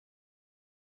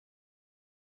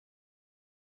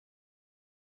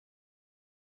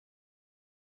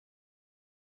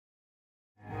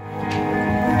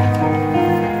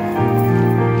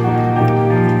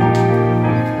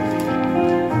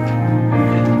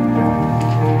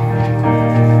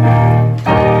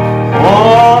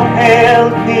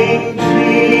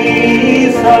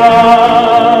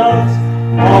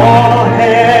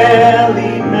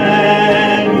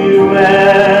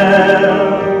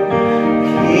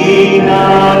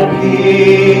of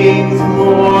kings,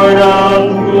 Lord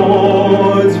of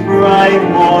lords, bright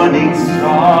morning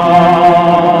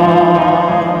star.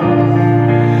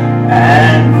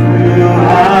 And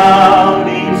throughout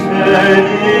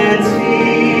eternity,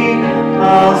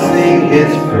 I'll sing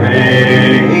His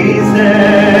praises,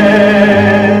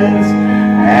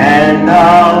 and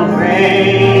I'll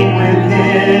reign with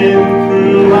Him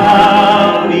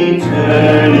throughout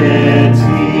eternity.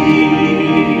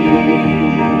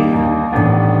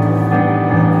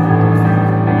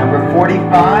 Number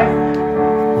 45.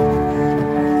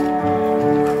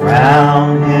 Crown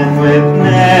Him with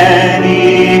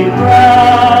many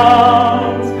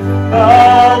crowns, the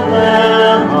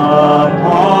Lamb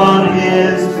upon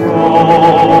His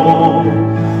throne.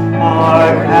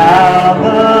 Hark how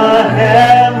the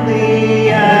heavenly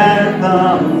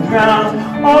anthem drowns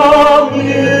all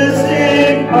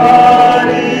music but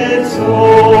its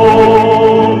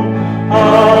own.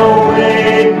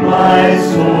 Awake my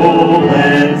soul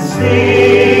and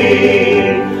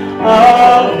sing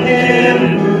of Him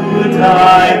who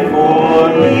died for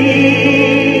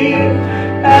me,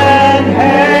 and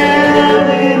hail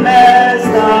Him as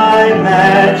thy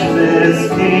matchless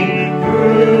King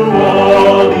through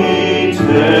all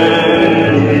eternity.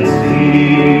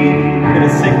 We're going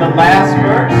to sing the last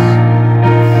verse,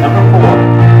 number 4.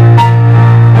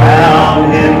 Crown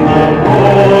Him the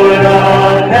Lord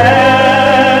of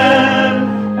heaven,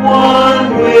 one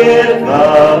with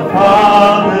the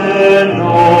Father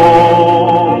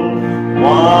known,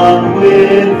 one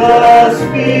with the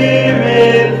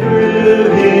Spirit through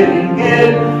Him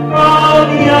gift on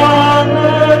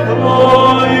yonder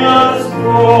glorious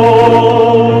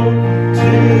throne.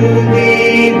 To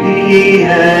Thee the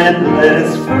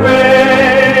endless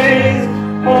praise,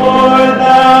 for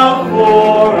Thou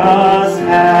for us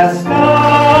hast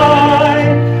died.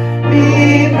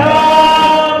 Be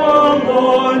Thou, O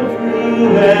Lord,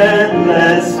 through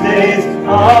endless days,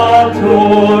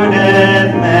 adored and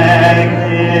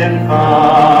magnified.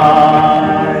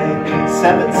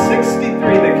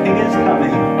 763, the King is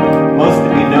coming. Most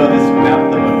of you know this about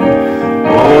the book.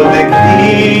 Oh, the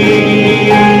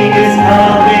King is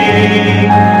coming,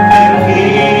 the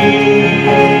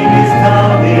King is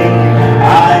coming. I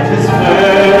just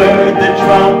heard the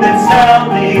trumpet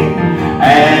sounding,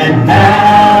 and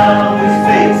now His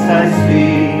face I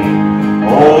see.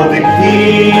 Oh, the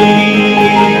King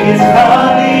is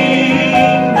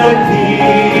coming, the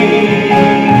King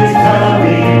is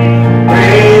coming.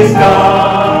 Praise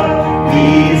God,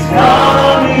 He's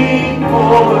coming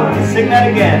for me. Sing that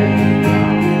again.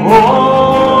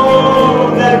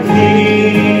 Oh, the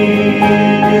King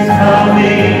is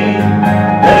coming,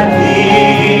 the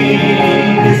King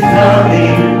is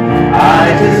coming. I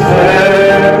just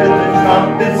heard the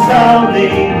trumpet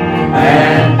sounding,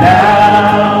 and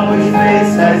now His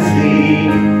face I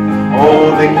see. Oh,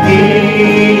 the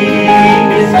King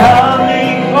is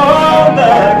coming, oh,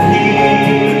 the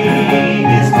King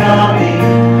is coming.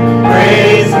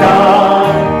 Praise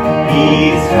God,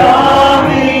 He's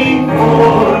coming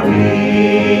for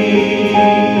me.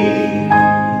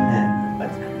 Amen.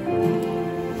 Let's go.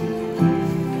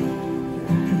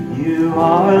 You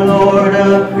are Lord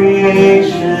of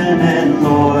creation and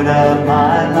Lord of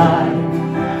my life,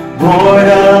 Lord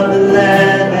of the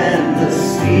land and the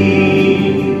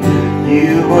sea.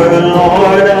 You were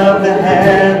Lord of the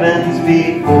heavens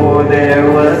before there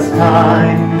was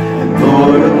time, and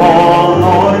Lord of all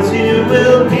lords you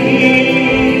will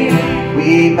be.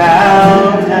 We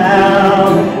bow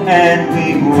down and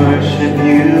we worship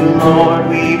you, Lord.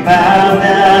 We bow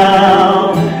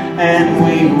down and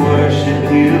we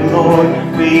worship you, Lord.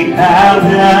 We bow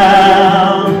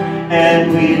down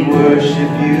and we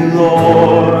worship you,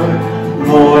 Lord.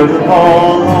 Lord of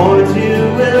all lords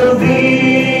you will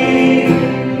be.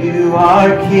 You are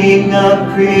King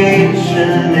of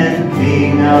creation and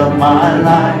King of my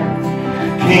life,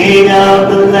 King of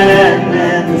the land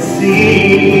and the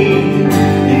sea.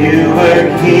 You were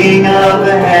King of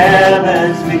the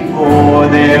heavens before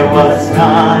there was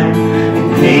time,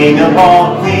 and King of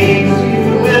all kings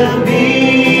you will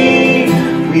be.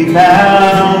 We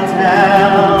bow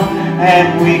down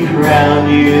and we crown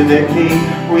you the King.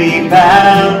 We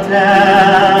bow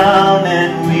down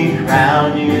and we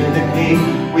crown you the King.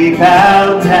 We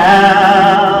bow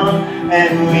down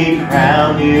and we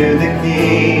crown you the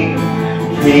King.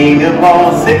 King of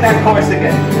all, sing that chorus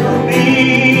again.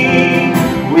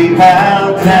 We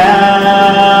bow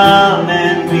down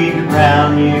and we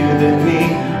crown you the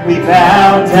King. We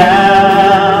bow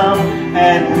down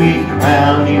and we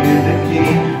crown you the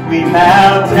King. We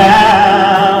bow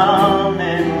down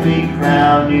and we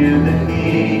crown you the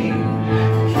King.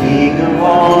 King of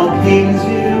all kings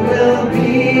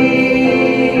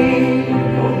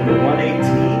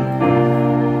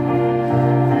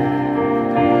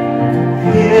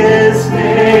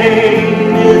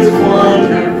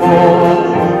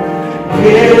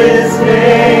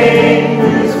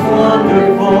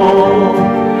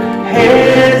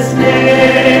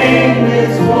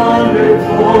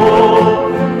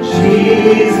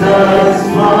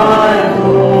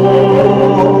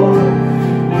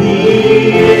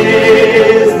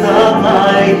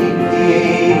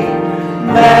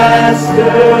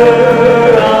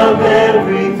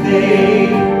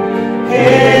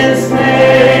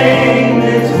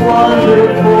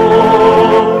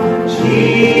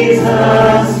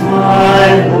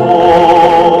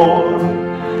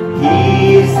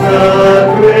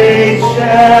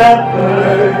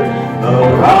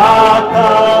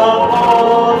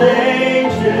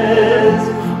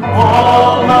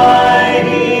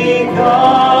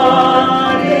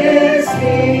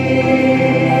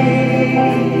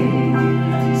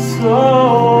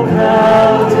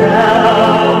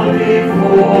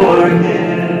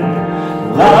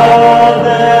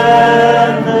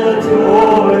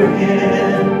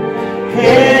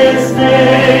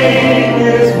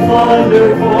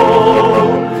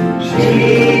wonderful.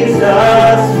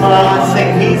 Jesus, my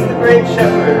sing, he's the great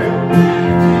shepherd.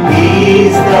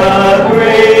 He's the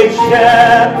great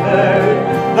shepherd,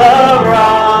 the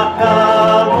rock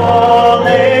of all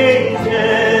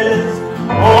ages.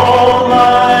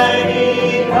 Almighty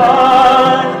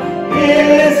God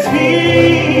is he.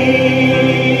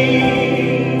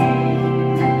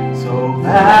 So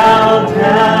bow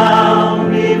down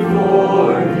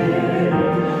before him,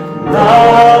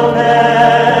 love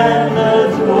and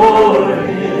adore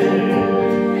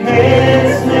him.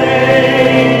 His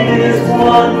name is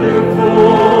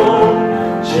wonderful,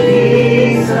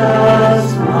 Jesus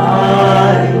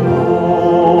my Lord.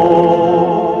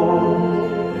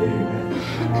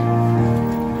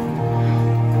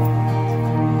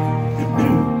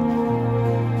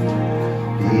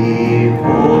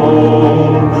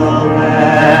 Behold the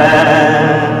Lamb,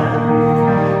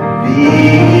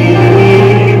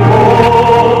 behold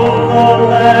the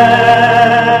Lamb,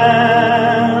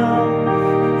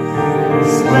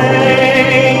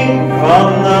 slain from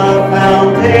the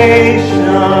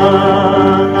foundation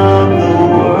of the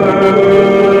world,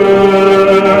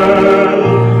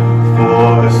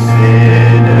 for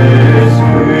sinners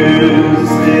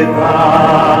crucified.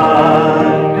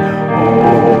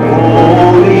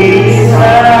 Holy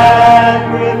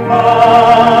sacrifice,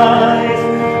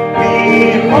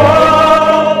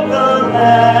 behold the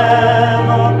Lamb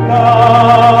of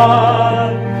God,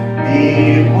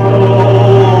 behold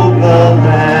the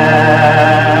Lamb.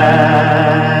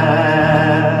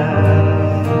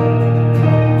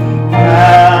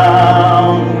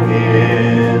 Crown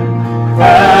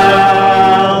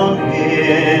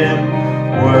him,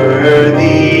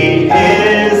 worthy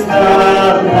is the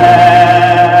Lamb.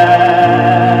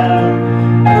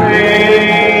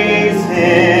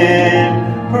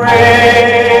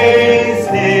 Praise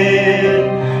him,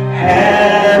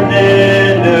 heaven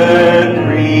and earth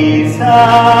resound.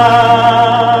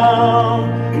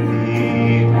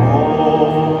 Behold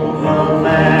the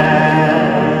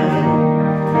Lamb,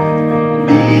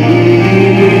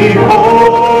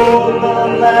 behold the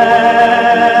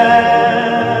Lamb,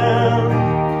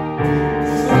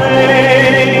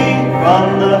 slain from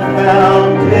the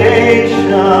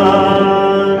foundation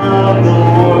of the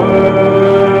world,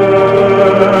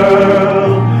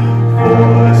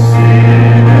 for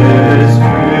sinners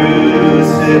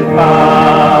crucified.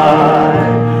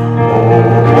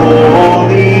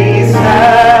 Holy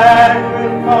sacrifice,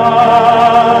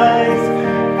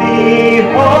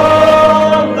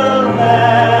 behold the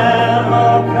Lamb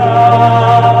of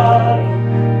God,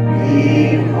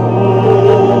 behold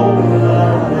the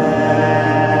Lamb.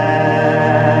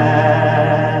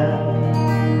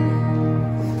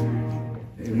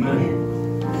 Amen.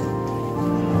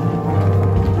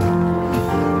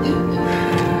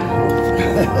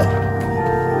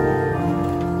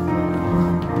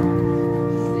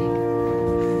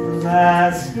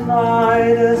 Last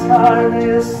night as I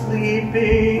lay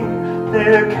sleeping,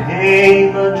 there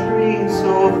came a dream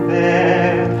so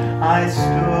fair. I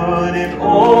stood in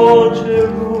old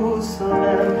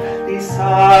Jerusalem,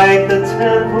 beside the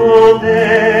temple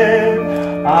there.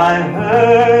 I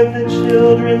heard the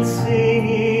children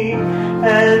singing,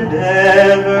 and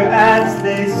ever as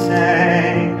they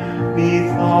sang,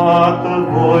 methought the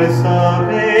voice of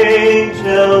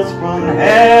angels from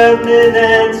heaven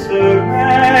answer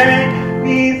rang.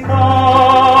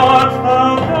 Methought the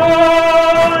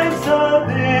voice of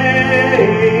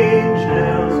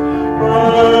angels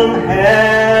from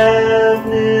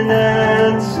heaven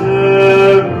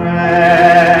answer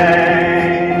rang.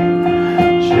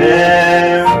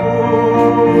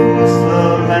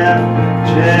 Jerusalem,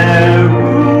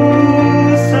 Jerusalem,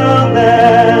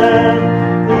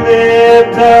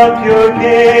 lift up your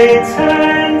gates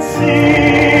and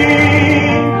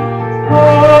sing,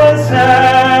 Hosanna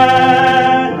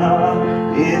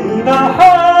in the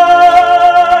highest,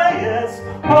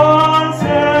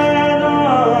 Hosanna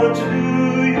to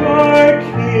your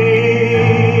King.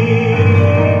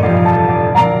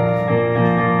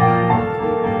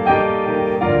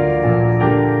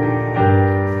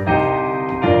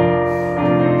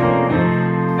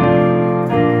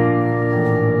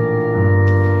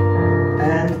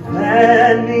 And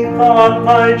then methought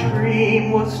my dream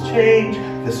was changed,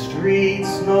 the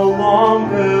streets no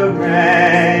longer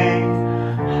rang.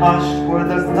 Hushed were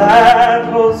the glad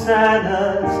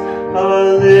hosannas, the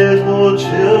little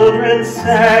children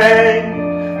sang.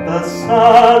 The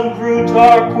sun grew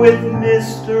dark with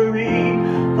mystery,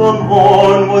 the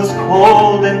morn was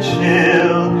cold and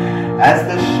chill, as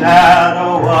the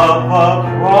shadow of a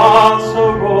cross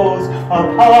arose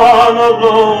upon a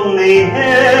lonely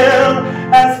hill,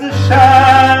 as the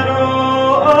shadow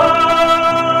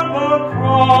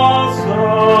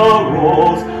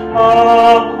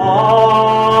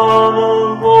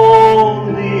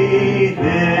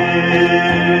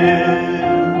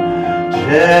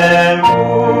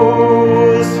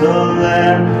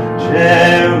Jerusalem,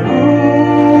 Jerusalem,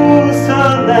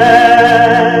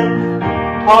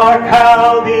 hark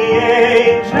how the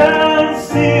angels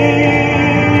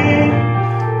sing,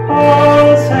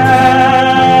 Hosanna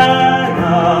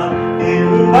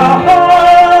in the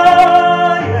highest,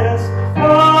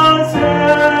 Hosanna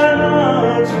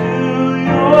to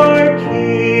your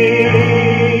King.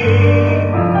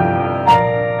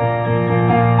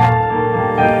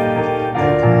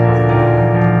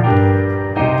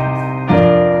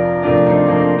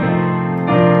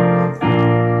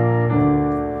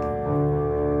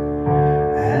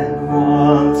 And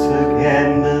once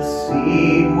again the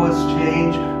scene was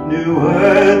changed, new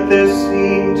earth there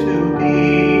seemed to be.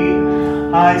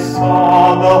 I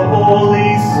saw the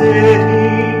holy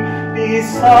city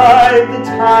beside the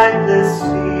timeless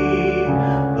sea.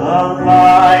 The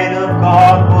light of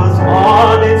God was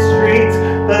on its streets,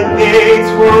 the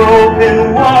gates were open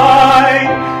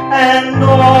wide, and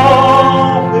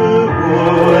all who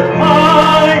would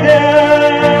might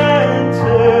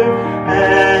enter,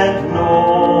 and no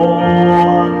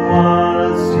one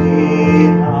was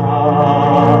denied.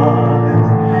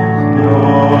 No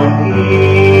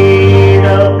need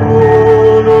of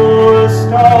moon or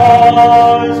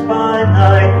stars by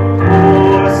night,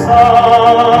 or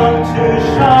sun to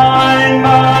shine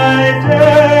by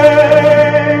day.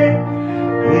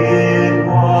 It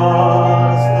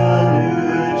was the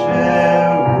new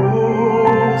Jerusalem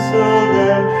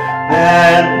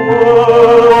that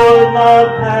would not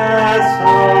pass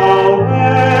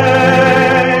away.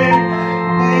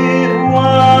 It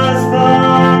was the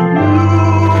new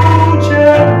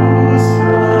Jerusalem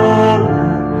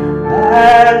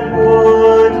that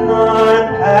would not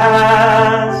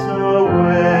pass away.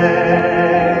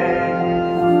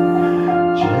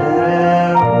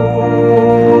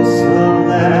 Jerusalem,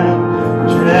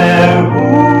 Jerusalem,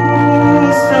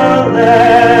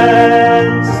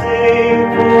 sing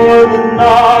for the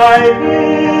night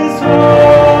is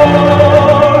o'er.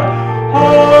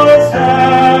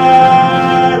 Hosanna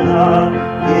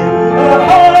in the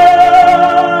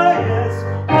highest,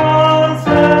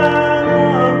 Hosanna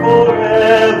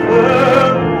forevermore.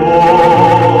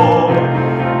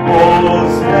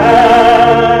 Hosanna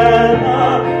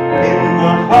in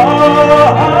the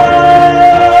highest,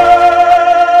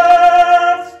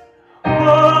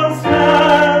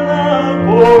 Hosanna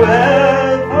forevermore.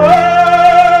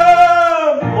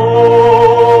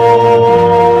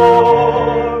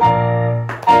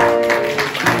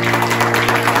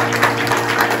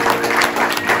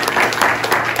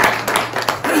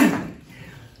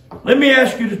 Let me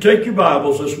ask you to take your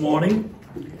Bibles this morning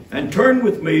and turn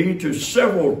with me to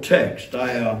several texts.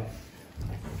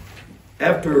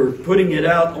 After putting it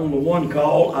out on the one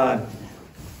call, I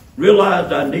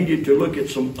realized I needed to look at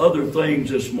some other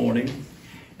things this morning.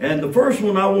 And the first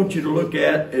one I want you to look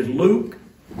at is Luke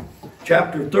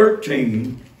chapter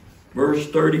 13, verse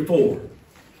 34.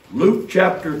 Luke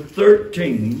chapter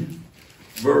 13,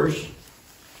 verse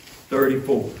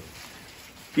 34.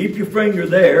 Keep your finger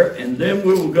there, and then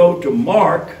we will go to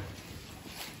Mark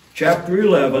chapter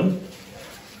 11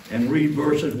 and read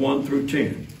verses 1 through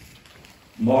 10.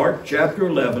 Mark chapter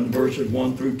 11, verses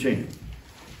 1 through 10.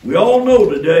 We all know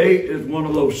today is one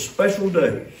of those special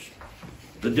days.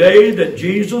 The day that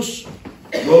Jesus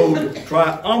rode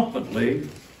triumphantly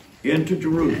into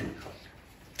Jerusalem.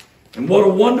 And what a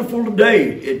wonderful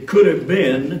day it could have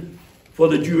been for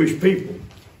the Jewish people.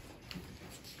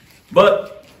 But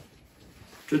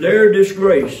to their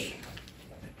disgrace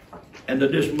and the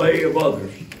dismay of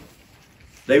others,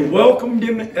 they welcomed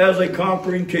him as a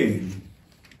conquering king.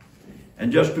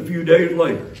 And just a few days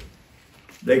later,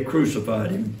 they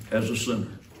crucified him as a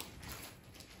sinner.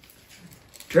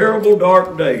 Terrible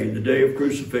dark day, the day of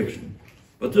crucifixion.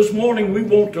 But this morning we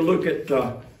want to look at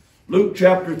Luke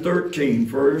chapter 13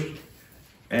 first.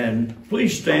 And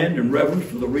please stand in reverence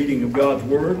for the reading of God's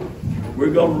word.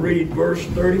 We're going to read verse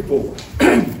 34.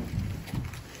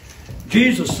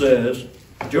 Jesus says,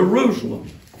 Jerusalem,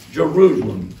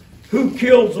 Jerusalem, who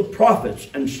kills the prophets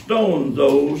and stones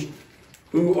those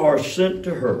who are sent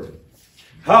to her.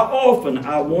 How often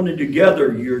I wanted to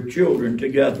gather your children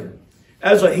together,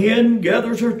 as a hen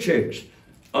gathers her chicks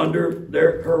under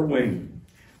her wing,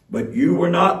 but you were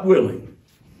not willing.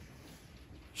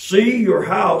 See, your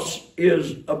house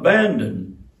is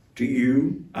abandoned to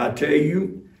you. I tell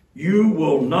you, you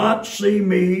will not see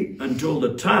me until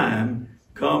the time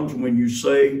comes when you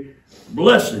say,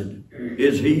 blessed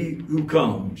is he who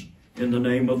comes in the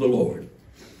name of the Lord.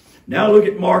 Now look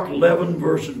at Mark 11,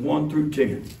 verses 1 through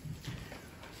 10.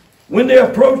 When they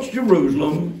approached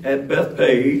Jerusalem at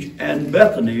Bethphage and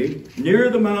Bethany near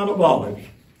the Mount of Olives,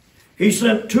 he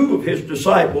sent 2 of his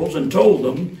disciples and told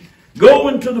them, "Go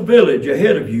into the village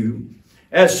ahead of you.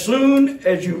 As soon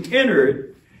as you enter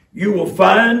it, you will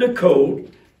find a colt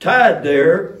tied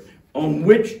there on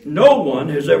which no one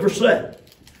has ever sat.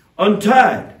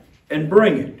 Untie it and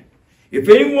bring it. If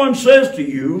anyone says to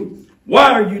you,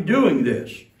 'Why are you doing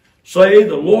this?' say,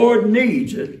 'The Lord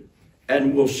needs it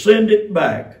and will send it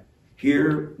back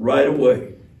here right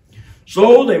away.'"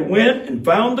 So they went and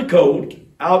found the colt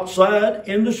outside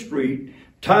in the street,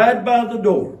 tied by the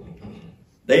door.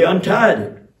 They untied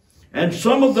it, and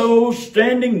some of those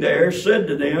standing there said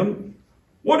to them,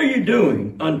 "What are you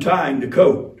doing untying the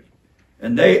colt?"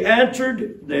 And they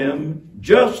answered them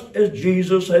just as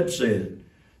Jesus had said.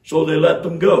 So they let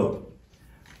them go.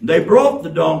 They brought the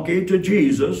donkey to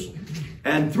Jesus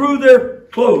and threw their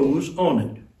clothes on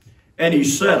it, and he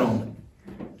sat on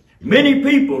it. Many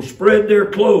people spread their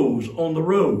clothes on the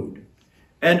road,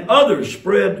 and others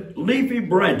spread leafy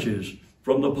branches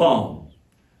from the palms.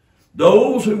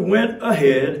 Those who went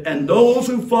ahead and those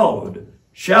who followed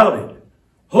shouted,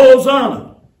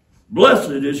 "Hosanna!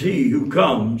 Blessed is he who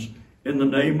comes in the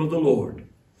name of the Lord.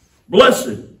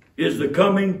 Blessed is the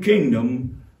coming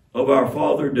kingdom of our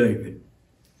father David."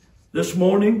 This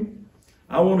morning,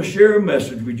 I want to share a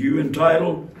message with you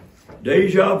entitled,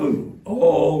 "Deja Vu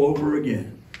All Over Again."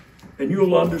 And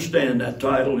you'll understand that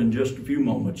title in just a few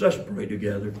moments. Let's pray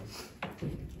together.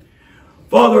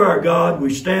 Father our God,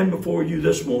 we stand before you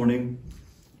this morning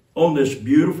on this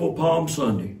beautiful Palm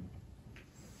Sunday.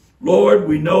 Lord,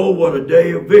 we know what a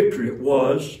day of victory it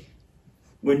was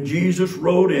when Jesus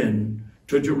rode in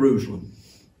to Jerusalem.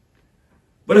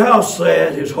 But how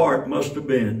sad his heart must have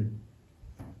been.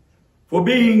 For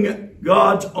being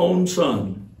God's own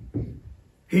son,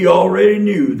 he already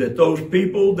knew that those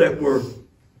people that were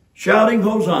shouting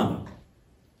Hosanna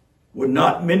would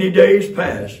not many days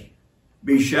past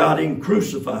be shouting,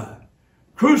 "Crucify,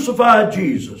 crucify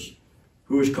Jesus,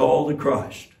 who is called the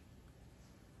Christ."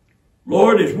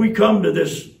 Lord, as we come to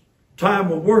this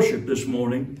time of worship this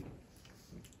morning,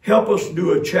 help us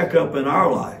do a checkup in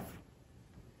our life.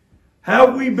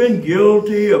 Have we been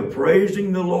guilty of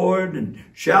praising the Lord and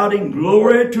shouting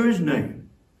glory to his name,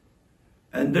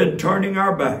 and then turning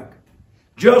our back,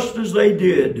 just as they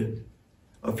did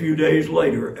a few days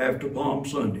later after Palm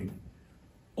Sunday,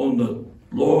 on the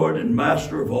Lord and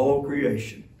Master of all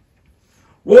creation?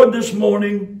 Lord, this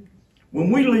morning, when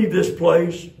we leave this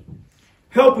place,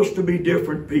 help us to be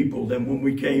different people than when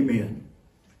we came in.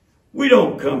 We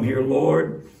don't come here,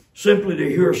 Lord, simply to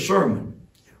hear a sermon.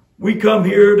 We come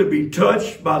here to be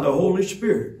touched by the Holy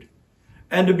Spirit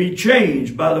and to be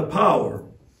changed by the power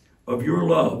of your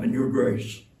love and your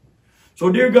grace. So,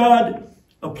 dear God,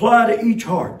 apply to each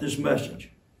heart this message.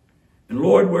 And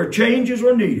Lord, where changes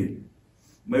are needed,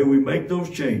 may we make those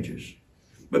changes.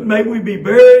 But may we be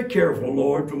very careful,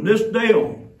 Lord, from this day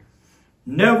on,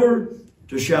 never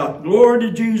to shout glory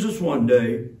to Jesus one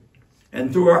day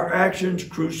and through our actions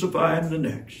crucify him the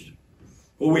next.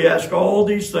 For we ask all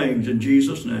these things in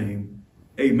Jesus' name.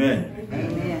 Amen.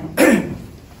 Amen.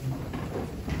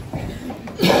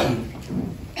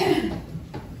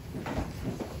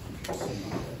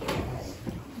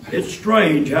 It's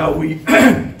strange how we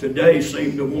today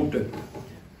seem to want to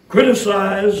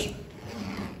criticize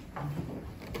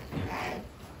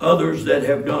others that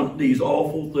have done these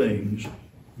awful things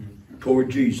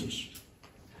toward Jesus.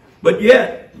 But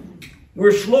yet,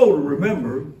 we're slow to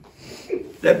remember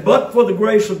that but for the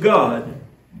grace of God,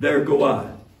 there go I.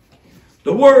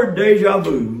 The word deja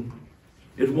vu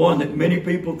is one that many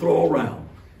people throw around.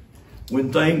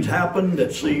 When things happen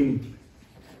that seem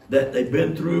that they've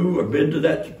been through or been to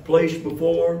that place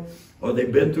before, or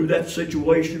they've been through that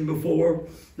situation before,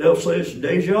 they'll say it's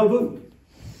deja vu.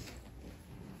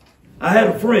 I had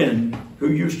a friend who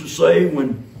used to say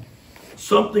when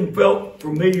something felt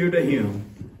familiar to him,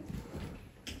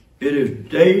 it is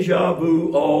deja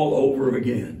vu all over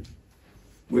again,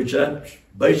 which that's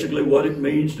basically what it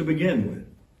means to begin with.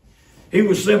 He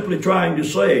was simply trying to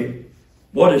say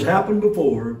what has happened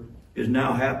before is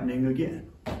now happening again.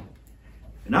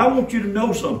 And I want you to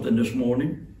know something this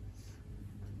morning.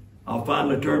 I'll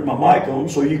finally turn my mic on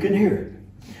so you can hear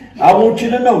it. I want you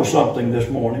to know something this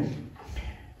morning.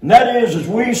 And that is, as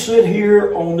we sit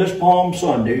here on this Palm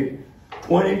Sunday,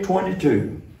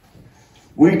 2022,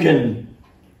 we can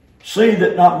see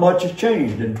that not much has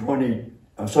changed in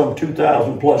some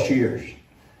 2,000 plus years.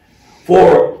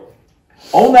 For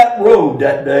on that road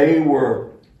that day were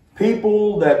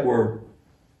people that were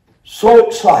so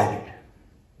excited.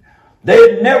 They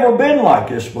had never been like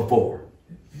this before.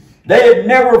 They had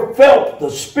never felt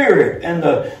the spirit and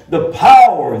the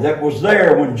power that was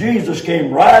there when Jesus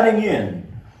came riding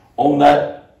in on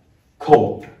that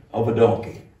colt of a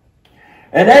donkey.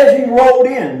 And as he rode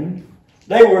in,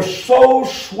 they were so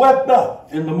swept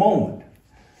up in the moment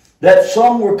that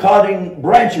some were cutting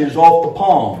branches off the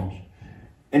palms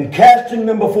and casting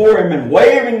them before him and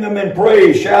waving them in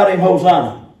praise, shouting,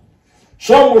 Hosanna.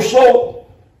 Some were so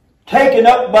taken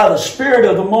up by the spirit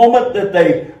of the moment that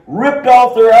they ripped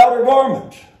off their outer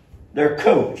garments, their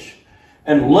coats,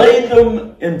 and laid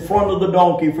them in front of the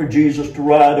donkey for Jesus to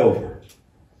ride over.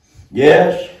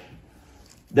 Yes,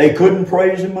 they couldn't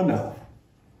praise him enough.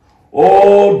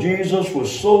 Oh, Jesus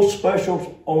was so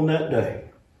special on that day.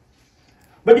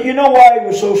 But do you know why he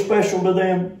was so special to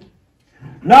them?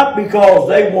 Not because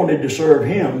they wanted to serve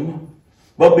him,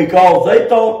 but because they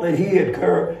thought that he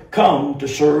had come to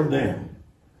serve them.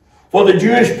 For the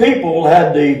Jewish people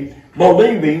had the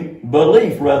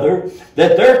belief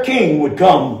that their king would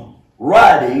come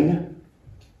riding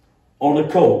on a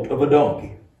colt of a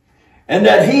donkey, and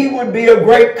that he would be a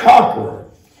great conqueror,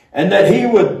 and that he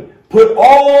would put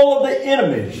all of the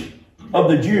enemies of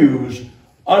the Jews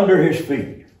under his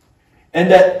feet, and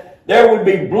that there would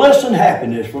be bliss and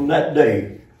happiness from that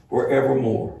day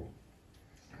forevermore.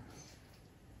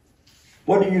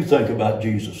 What do you think about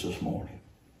Jesus this morning?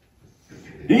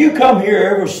 Do you come here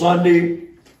every Sunday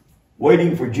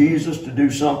waiting for Jesus to do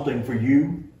something for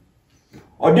you?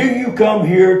 Or do you come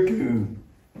here to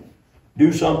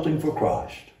do something for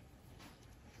Christ?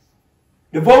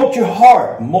 Devote your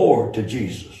heart more to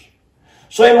Jesus.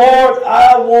 Say, Lord,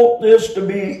 I want this to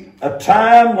be a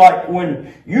time like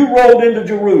when you rode into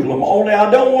Jerusalem, only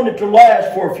I don't want it to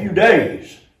last for a few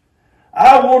days.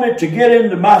 I want it to get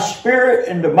into my spirit,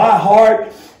 into my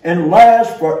heart, and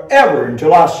last forever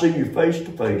until I see you face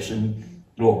to face in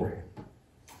glory.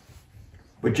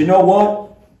 But you know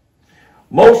what?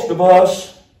 Most of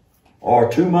us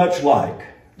are too much like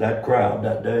that crowd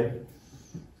that day.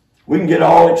 We can get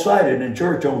all excited in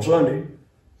church on Sunday,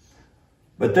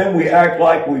 but then we act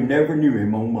like we never knew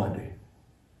him on Monday.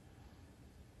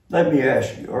 Let me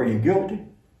ask you, are you guilty?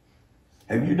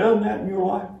 Have you done that in your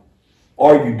life?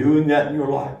 Are you doing that in your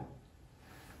life?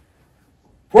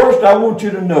 First, I want you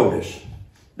to notice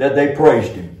that they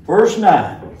praised him. Verse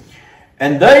 9,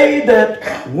 and they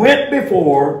that went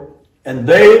before and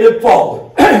they that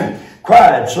followed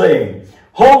cried, saying,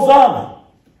 Hosanna,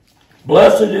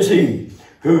 blessed is he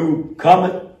who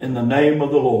cometh in the name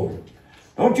of the Lord.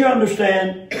 Don't you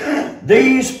understand?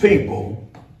 These people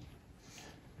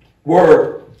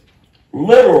were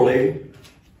literally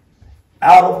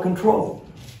out of control.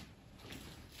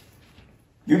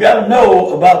 You got to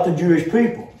know about the Jewish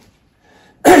people.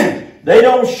 They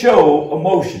don't show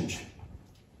emotions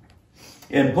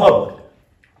in public.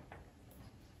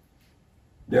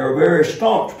 They're very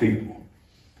staunch people.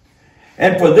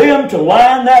 And for them to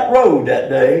line that road that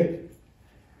day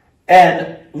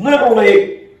and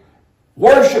literally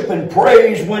worship and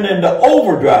praise went into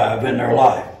overdrive in their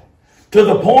life to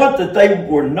the point that they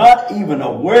were not even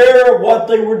aware of what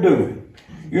they were doing.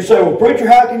 You say, well, preacher,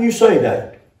 how can you say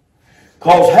that?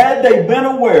 Because had they been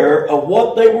aware of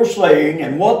what they were saying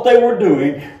and what they were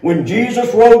doing when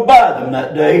Jesus rode by them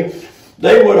that day,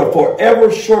 they would have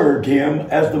forever served him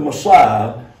as the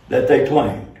Messiah that they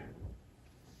claimed.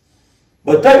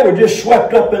 But they were just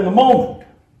swept up in the moment.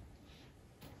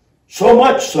 So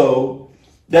much so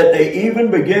that they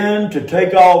even began to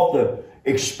take off the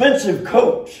expensive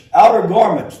coats, outer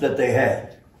garments that they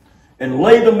had, and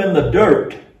lay them in the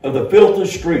dirt of the filthy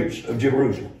streets of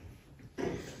Jerusalem.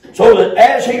 So that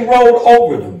as he rode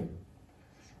over them,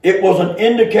 it was an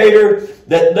indicator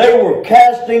that they were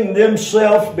casting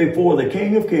themselves before the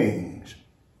King of Kings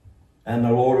and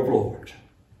the Lord of Lords.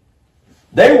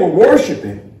 They were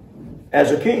worshiping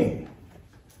as a king,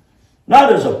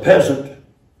 not as a peasant,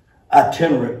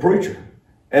 itinerant preacher,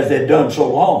 as they'd done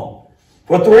so long.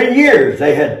 For 3 years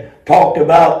they had talked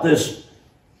about this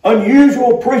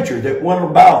unusual preacher that went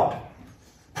about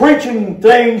preaching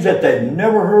things that they'd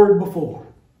never heard before.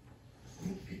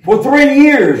 For 3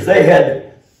 years they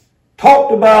had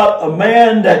talked about a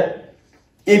man that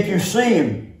if you see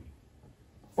him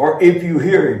or if you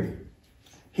hear him,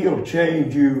 he'll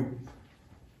change you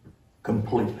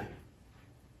completely.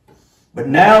 But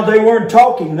now they weren't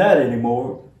talking that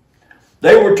anymore.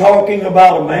 They were talking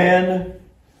about a man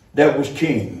that was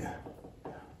king,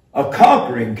 a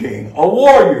conquering king, a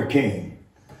warrior king,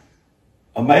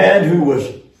 a man who was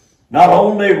not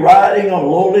only riding a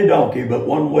lowly donkey, but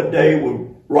one day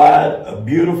would ride a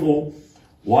beautiful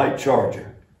white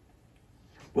charger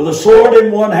with a sword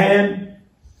in one hand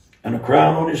and a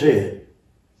crown on his head.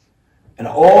 And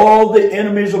all the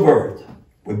enemies of earth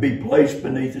would be placed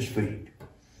beneath his feet.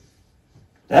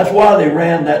 That's why they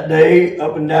ran that day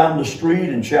up and down the street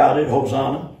and shouted,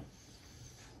 Hosanna.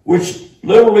 which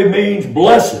literally means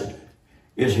blessed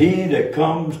is he that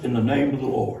comes in the name of the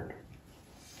Lord.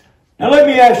 Now let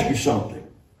me ask you something.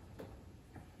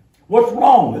 What's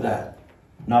wrong with that?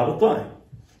 Not a thing.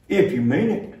 If you mean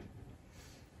it.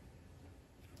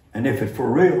 And if it's for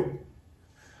real.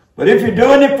 But if you're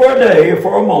doing it for a day or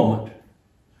for a moment,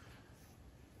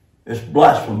 it's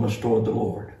blasphemous toward the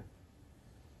Lord.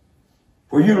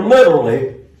 For you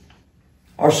literally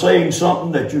are saying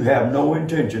something that you have no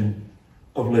intention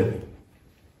of living.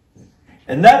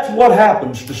 And that's what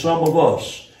happens to some of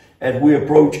us as we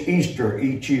approach Easter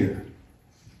each year.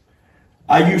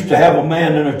 I used to have a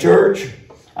man in a church.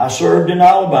 I served in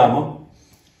Alabama.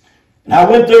 And I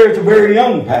went there as a very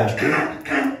young pastor.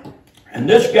 And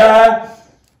this guy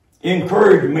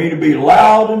encouraged me to be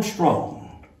loud and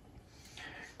strong.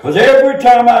 Because every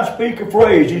time I'd speak a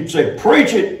phrase, he'd say,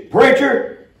 "Preach it,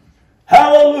 preacher.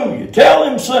 Hallelujah. Tell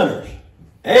them sinners.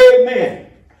 Amen."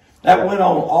 That went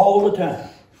on all the time.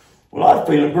 Well, I was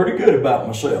feeling pretty good about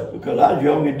myself because I was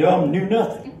young and dumb and knew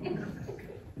nothing.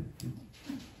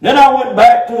 Then I went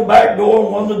back to the back door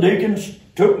and one of the deacons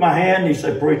took my hand and he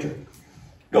said, "Preacher,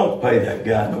 don't pay that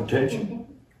guy no attention."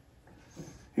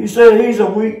 He said, he's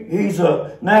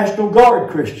a National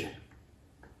Guard Christian.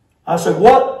 I said,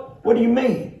 "What? What do you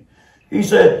mean?" He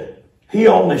said, "He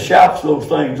only shouts those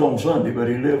things on Sunday, but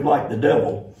he lived like the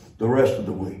devil the rest of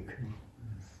the week."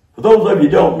 For those of you who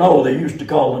don't know, they used to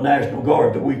call the National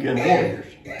Guard the weekend warriors.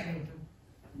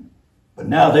 But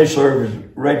now they serve as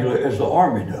regular as the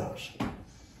Army does.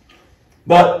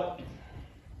 But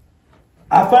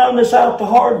I found this out the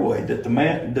hard way, that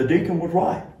the deacon was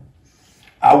right.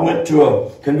 I went to a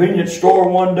convenience store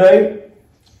one day,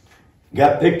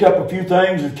 got picked up a few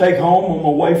things to take home on my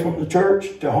way from the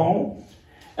church to home.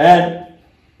 And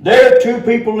there, two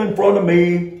people in front of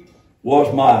me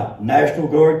was my National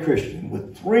Guard Christian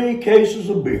with 3 cases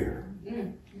of beer.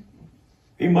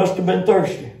 He must have been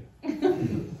thirsty.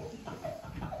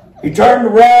 He turned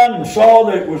around and saw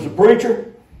that it was the preacher.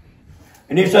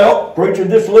 And he said, "Oh, preacher,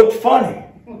 this looks funny."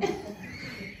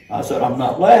 I said, "I'm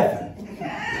not laughing."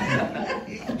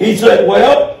 He said,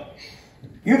 "Well,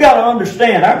 you got to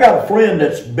understand, I've got a friend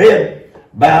that's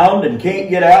bed-bound and can't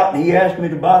get out, and he asked me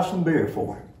to buy some beer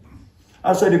for him."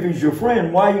 I said, "If he's your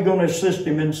friend, why are you going to assist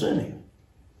him in sinning?"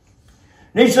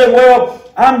 And he said, "Well,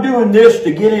 I'm doing this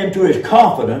to get into his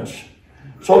confidence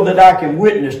so that I can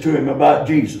witness to him about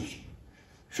Jesus."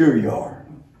 Sure you are.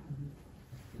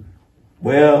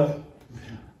 Well,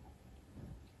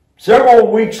 several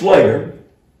weeks later,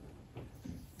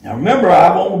 now remember,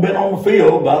 I've only been on the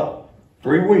field about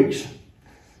 3 weeks.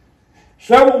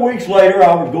 Several weeks later,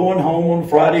 I was going home on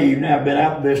Friday evening. I've been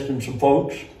out visiting some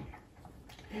folks.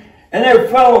 And there was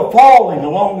a fellow falling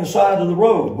along the side of the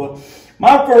road. Well,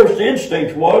 my first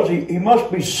instinct was he must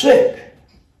be sick,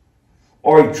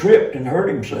 or he tripped and hurt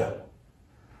himself.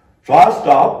 So I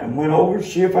stopped and went over to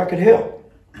see if I could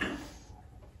help.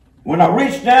 When I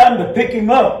reached down to pick him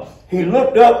up, he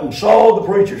looked up and saw the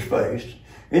preacher's face.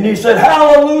 And he said,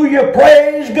 "Hallelujah,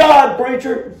 praise God,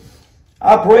 preacher.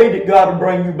 I prayed that God would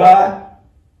bring you by.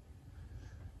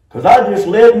 Because I just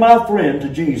led my friend to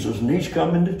Jesus and he's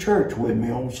coming to church with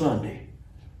me on Sunday."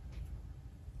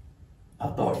 I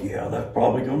thought, yeah, that's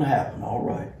probably going to happen. All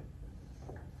right.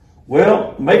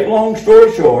 Well, make a long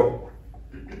story short,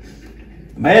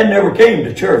 the man never came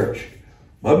to church.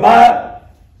 But my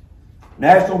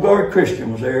National Guard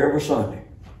Christian was there every Sunday.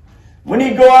 When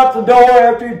he'd go out the door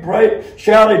after he'd prayed,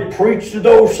 shouted, "Preach to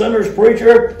those sinners,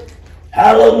 preacher.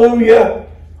 Hallelujah,"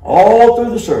 all through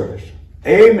the service.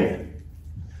 Amen.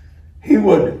 He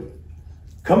would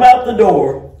come out the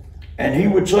door and he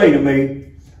would say to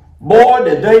me, "Boy,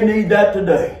 did they need that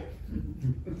today.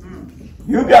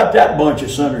 You got that bunch of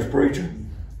sinners, preacher."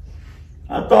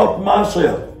 I thought to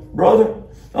myself, brother,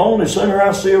 the only sinner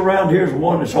I see around here is the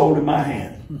one that's holding my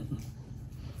hand.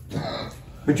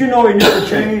 But you know, he never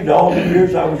changed all the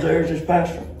years I was there as his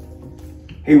pastor.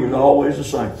 He was always the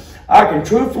same. I can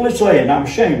truthfully say, and I'm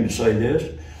ashamed to say this,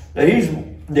 that he's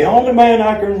the only man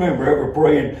I can remember ever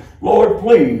praying, "Lord,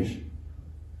 please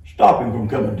stop him from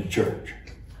coming to church."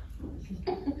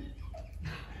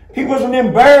 He was an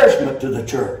embarrassment to the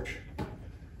church.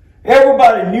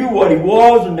 Everybody knew what he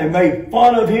was and they made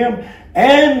fun of him.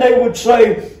 And they would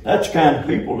say, "That's the kind of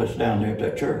people that's down there at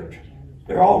that church.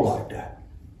 They're all like that."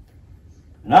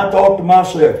 And I thought to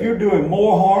myself, you're doing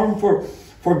more harm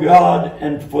for God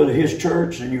and for his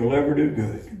church than you'll ever do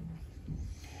good.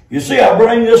 You see, I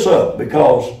bring this up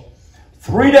because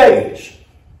 3 days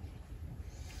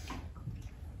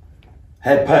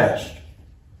had passed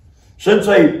since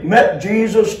they met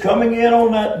Jesus coming in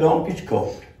on that donkey's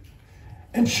colt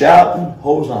and shouting,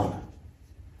 "Hosanna."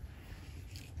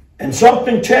 And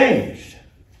something changed.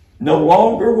 No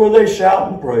longer were they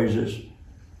shouting praises,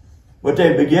 but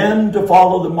they began to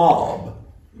follow the mob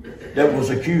that was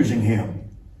accusing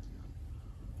him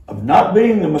of not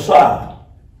being the Messiah,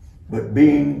 but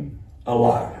being a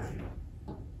liar.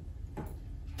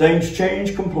 Things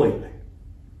changed completely.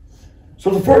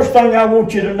 So the first thing I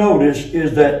want you to notice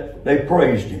is that they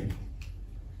praised him.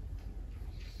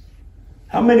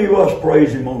 How many of us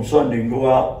praise him on Sunday and go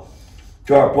out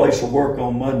to our place of work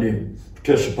on Monday and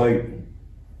participate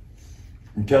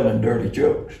in telling dirty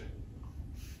jokes?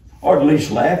 Or at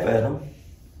least laugh at them.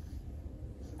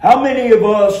 How many of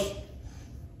us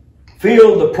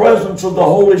feel the presence of the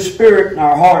Holy Spirit in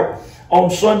our heart on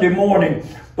Sunday morning,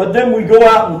 but then we go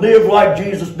out and live like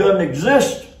Jesus doesn't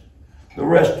exist the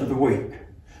rest of the week?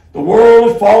 The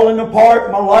world is falling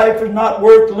apart. My life is not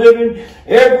worth living.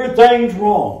 Everything's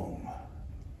wrong.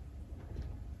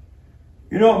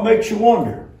 You know, it makes you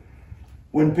wonder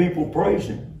when people praise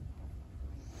him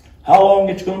how long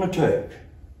it's going to take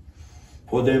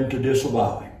for them to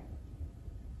disavow him.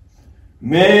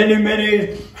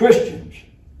 Many Christians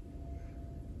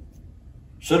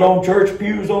sit on church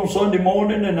pews on Sunday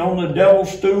morning and on the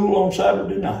devil's stool on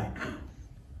Saturday night.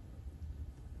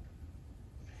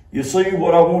 You see,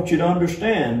 what I want you to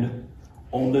understand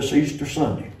on this Easter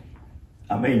Sunday,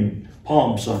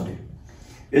 Palm Sunday,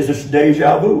 is it's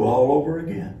deja vu all over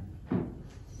again.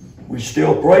 We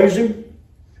still praise him,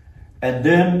 and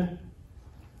then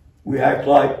we act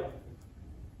like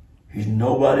he's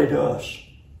nobody to us.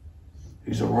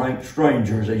 He's a rank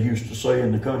stranger, as they used to say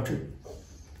in the country.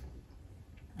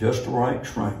 Just a rank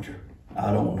stranger.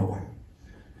 I don't know him.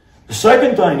 The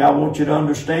second thing I want you to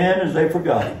understand is they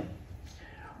forgot him.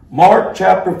 Mark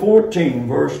chapter 14,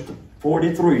 verse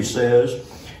 43 says,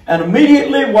 "And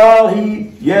immediately while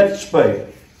he yet spake,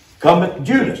 cometh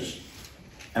Judas,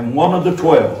 and one of the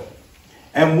 12.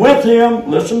 And with him,"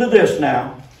 listen to this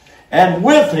now, "and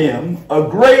with him a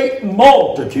great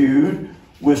multitude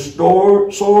with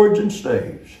swords and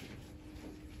staves,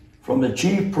 from the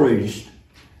chief priests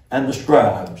and the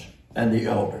scribes and the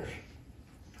elders."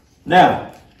 Now,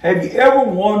 have you ever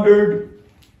wondered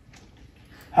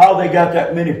how they got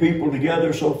that many people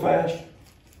together so fast?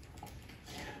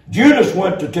 Judas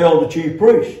went to tell the chief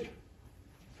priest,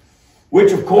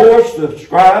 which of course the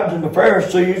scribes and the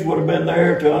Pharisees would have been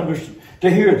there to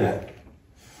hear that.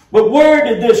 But where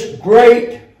did this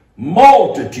great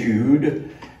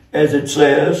multitude, as it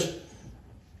says,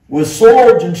 with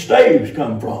swords and staves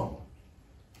come from?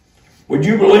 Would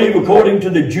you believe, according to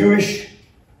the Jewish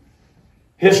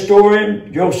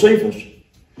historian Josephus,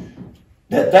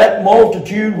 that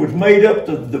multitude was made up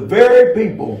of the very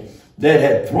people that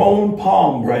had thrown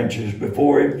palm branches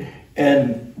before him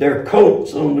and their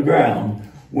coats on the ground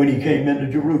when he came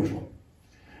into Jerusalem?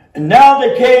 And now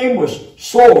they came with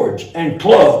swords and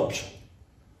clubs.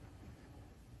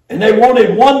 And they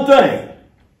wanted one thing.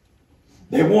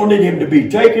 They wanted him to be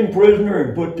taken prisoner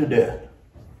and put to death.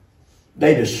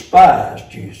 They despised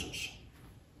Jesus.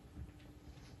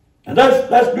 And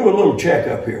let's do a little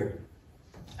checkup here.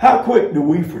 How quick do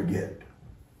we forget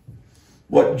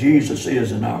what Jesus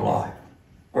is in our life,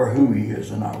 or who he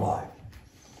is in our life?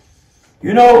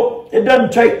 You know, it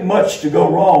doesn't take much to go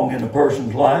wrong in a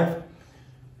person's life.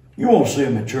 You won't see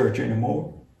them at church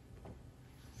anymore.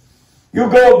 You'll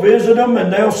go visit them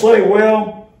and they'll say,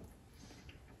 "Well,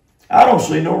 I don't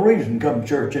see no reason to come to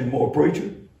church anymore, preacher.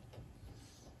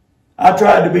 I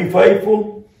tried to be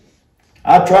faithful.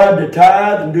 I tried to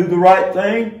tithe and do the right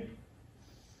thing.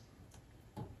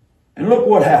 And look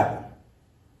what happened.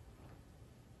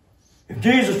 If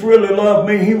Jesus really loved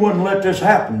me, he wouldn't let this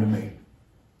happen to me."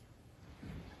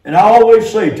 And I always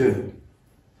say to him,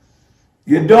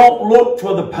 you don't look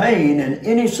for the pain in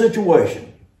any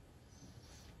situation.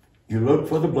 You look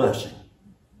for the blessing.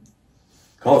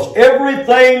 Because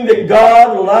everything that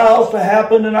God allows to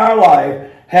happen in our life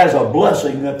has a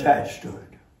blessing attached to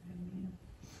it.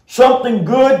 Something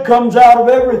good comes out of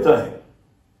everything.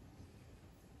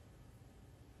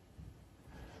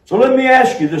 So let me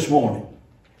ask you this morning.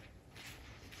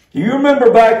 Do you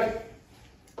remember back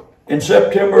in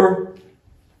September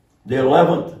the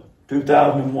 11th,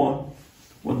 2001,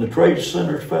 when the trade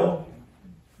centers fell?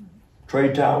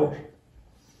 Trade towers?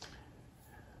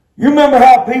 You remember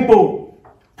how people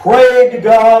prayed to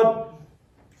God?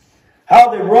 How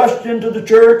they rushed into the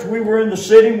church? We were in the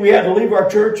city. We had to leave our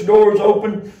church doors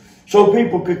open so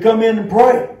people could come in and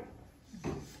pray.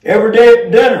 Every day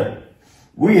at dinner,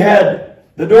 we had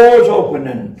the doors open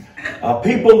and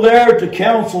people there to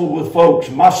counsel with folks,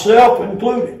 myself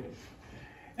included.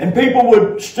 And people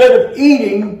would, instead of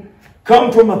eating,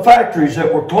 come from the factories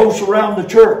that were close around the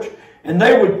church And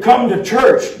they would come to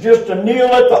church just to kneel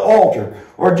at the altar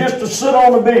or just to sit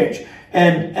on the bench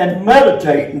and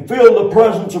meditate and feel the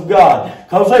presence of God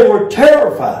because they were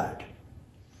terrified.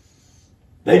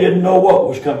 They didn't know what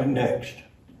was coming next.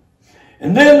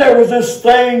 And then there was this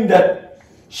thing that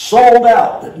sold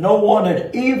out that no one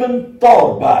had even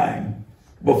thought of buying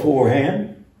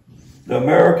beforehand, the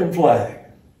American flag.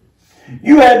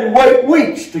 You had to wait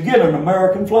weeks to get an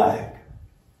American flag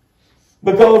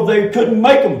because they couldn't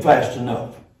make them fast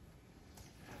enough.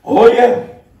 Oh yeah,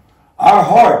 our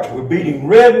hearts were beating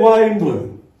red, white, and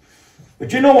blue.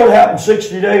 But you know what happened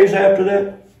 60 days after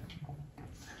that?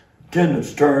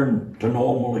 Attendance turned to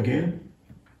normal again.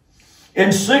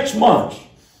 In 6 months,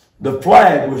 the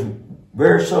flag was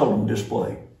very seldom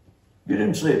displayed. You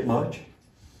didn't see it much.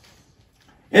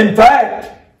 In fact,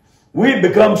 we've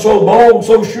become so bold and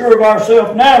so sure of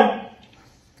ourselves now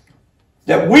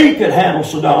that we could handle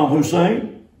Saddam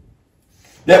Hussein,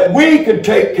 that we could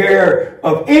take care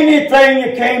of anything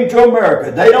that came to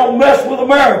America. They don't mess with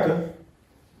America.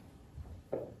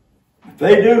 If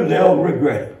they do, they'll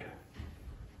regret it.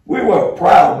 We were a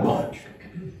proud bunch.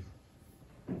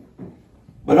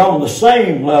 But on the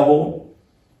same level,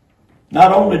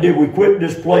 not only did we quit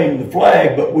displaying the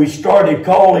flag, but we started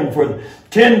calling for the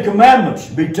 10 Commandments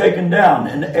to be taken down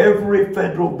in every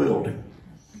federal building.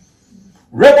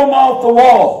 Rip them off the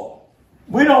wall.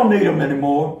 We don't need them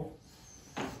anymore.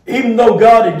 Even though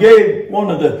God had gave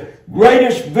one of the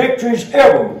greatest victories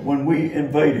ever when we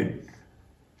invaded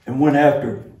and went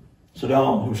after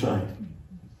Saddam Hussein.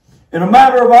 In a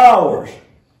matter of hours,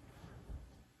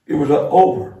 it was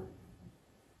over.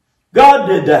 God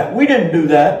did that. We didn't do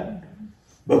that.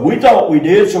 But we thought we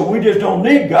did, so we just don't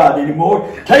need God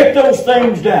anymore. Take those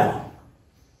things down.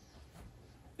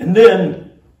 And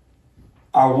then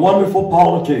our wonderful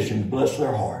politicians, bless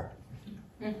their heart,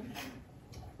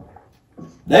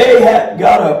 they had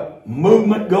got a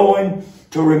movement going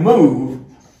to remove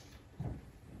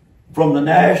from the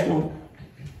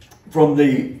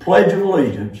Pledge of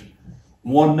Allegiance,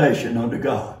 one nation under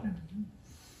God.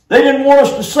 They didn't want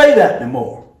us to say that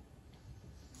anymore.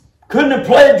 Couldn't have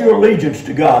pledged your allegiance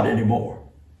to God anymore.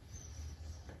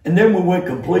 And then we went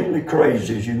completely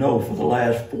crazy, as you know, for the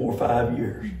last 4 or 5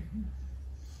 years.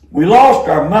 We lost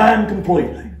our mind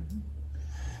completely.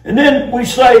 And then we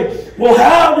say, well,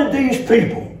 how did these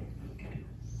people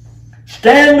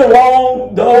stand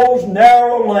along those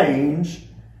narrow lanes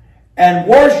and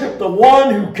worship the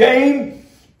one who came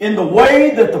in the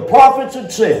way that the prophets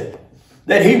had said,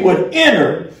 that he would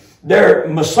enter, their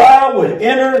Messiah would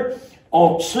enter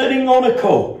sitting on a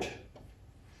coat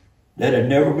that had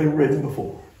never been ridden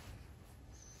before?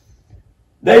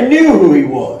 They knew who he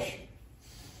was.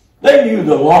 They knew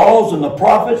the laws and the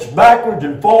prophets backwards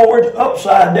and forwards,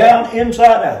 upside down,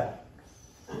 inside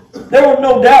out. There was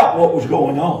no doubt what was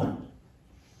going on.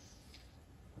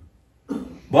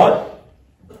 But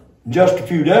in just a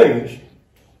few days,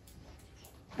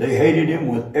 they hated him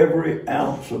with every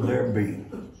ounce of their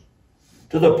being.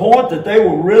 To the point that they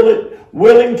were really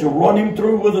willing to run him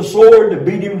through with a sword, to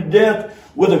beat him to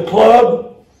death with a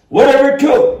club, whatever it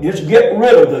took, just get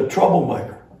rid of the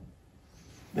troublemaker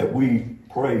that we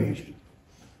praised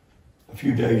a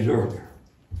few days earlier.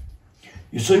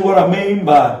 You see what I mean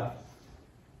by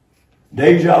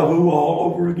deja vu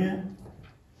all over again?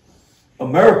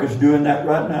 America's doing that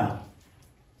right now.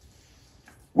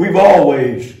 We've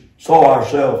always saw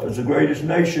ourselves as the greatest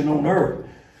nation on earth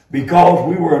because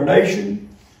we were a nation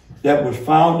that was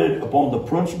founded upon the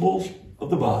principles of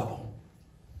the Bible.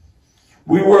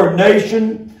 We were a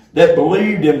nation that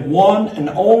believed in one and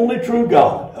only true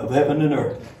God of heaven and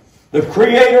earth, the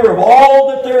creator of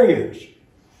all that there is.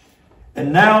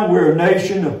 And now we're a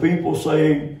nation of people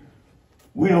saying,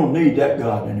 we don't need that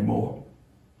God anymore.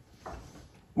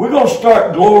 We're going to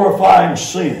start glorifying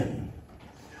sin.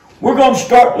 We're going to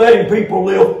start letting people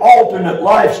live alternate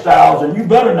lifestyles, and you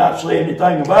better not say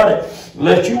anything about it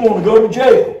unless you want to go to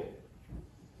jail.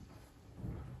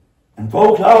 And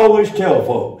folks, I always tell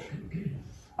folks,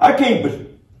 I can't but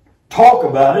talk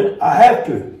about it. I have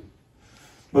to.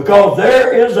 Because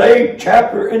there is a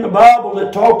chapter in the Bible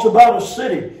that talks about a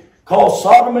city called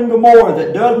Sodom and Gomorrah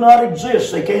that does not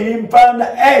exist. They can't even find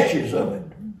the ashes of it.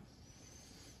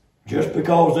 Just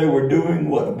because they were doing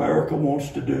what America wants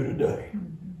to do today.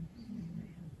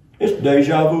 It's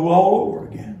deja vu all over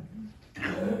again.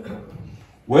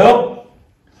 Well,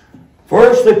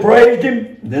 first they praised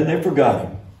him, then they forgot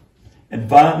him. And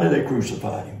finally they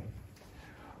crucified him.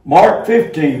 Mark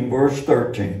 15, verse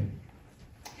 13.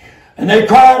 And they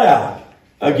cried out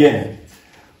again,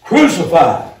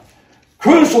 crucify,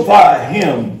 crucify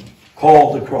him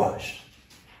called the Christ.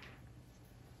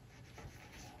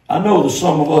 I know that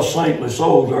some of us saintly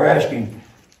souls are asking,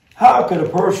 how could a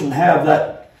person have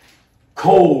that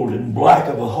cold and black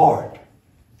of a heart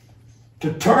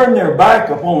to turn their back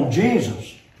upon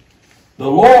Jesus,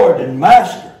 the Lord and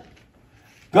Master,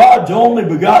 God's only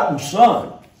begotten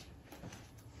Son,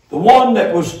 the one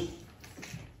that was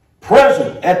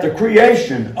present at the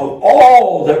creation of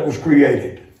all that was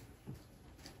created,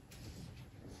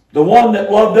 the one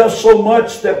that loved us so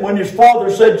much that when his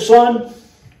Father said, Son,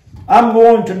 I'm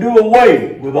going to do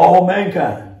away with all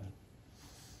mankind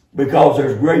because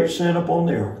there's great sin upon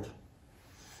the earth.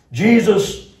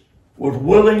 Jesus was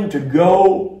willing to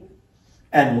go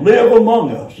and live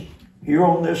among us here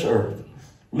on this earth.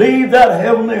 Leave that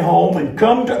heavenly home and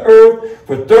come to earth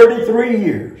for 33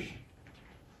 years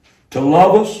to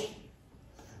love us,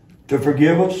 to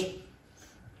forgive us,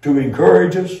 to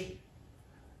encourage us,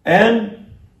 and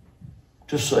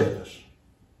to save us.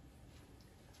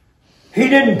 He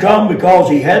didn't come because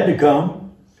he had to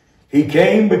come. He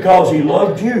came because he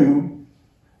loved you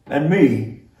and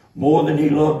me more than he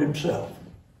loved himself.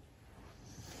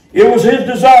 It was his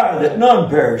desire that none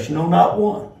perish, no, not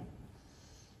one.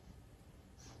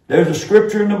 There's a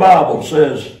scripture in the Bible that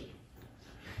says,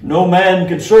 no man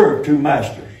can serve two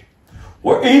masters.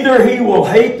 For either he will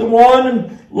hate the one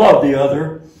and love the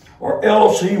other, or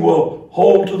else he will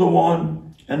hold to the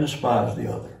one and despise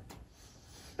the other.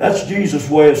 That's Jesus'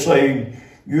 way of saying,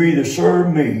 you either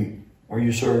serve me or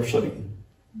you serve Satan.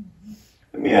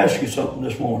 Let me ask you something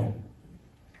this morning.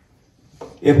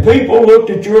 If people looked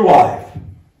at your life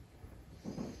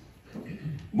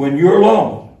when you're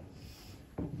alone,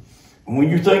 and when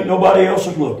you think nobody else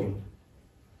is looking,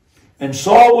 and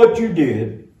saw what you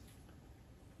did,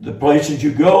 the places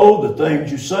you go, the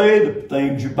things you say, the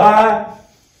things you buy,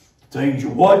 the things you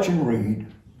watch and read,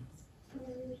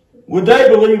 would they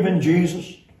believe in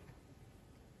Jesus?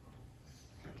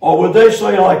 Or would they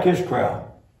say like his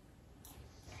crowd,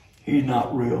 he's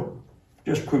not real,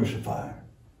 just crucify him?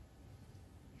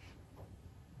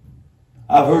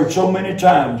 I've heard so many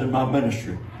times in my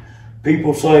ministry,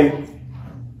 people say,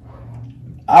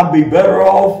 I'd be better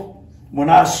off, when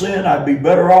I sin, I'd be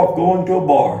better off going to a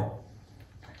bar,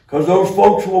 because those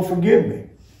folks will forgive me.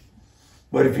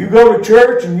 But if you go to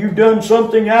church and you've done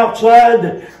something outside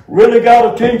that really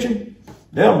got attention,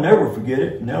 they'll never forget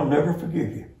it and they'll never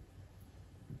forgive you.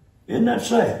 Isn't that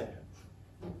sad?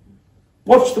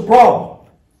 What's the problem?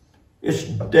 It's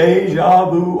deja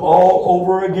vu all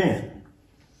over again.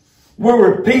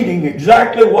 We're repeating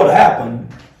exactly what happened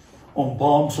on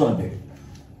Palm Sunday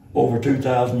over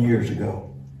 2,000 years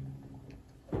ago.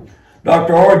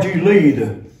 Dr. R.G. Lee,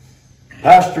 the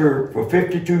pastor for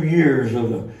 52 years of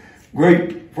the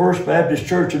great First Baptist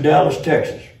Church of Dallas,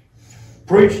 Texas,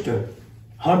 preached to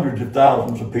hundreds of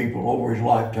thousands of people over his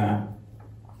lifetime.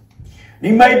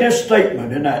 And he made this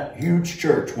statement in that huge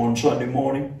church one Sunday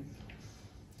morning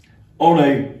on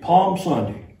a Palm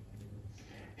Sunday.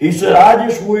 He said, I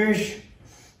just wish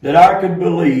that I could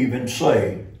believe and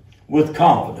say with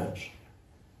confidence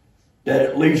that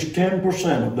at least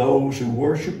 10% of those who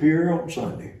worship here on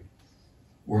Sunday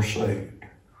were saved.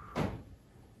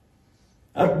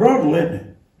 That's brutal, isn't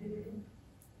it?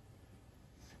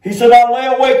 He said, I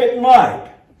lay awake at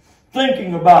night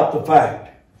thinking about the fact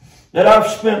that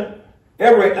I've spent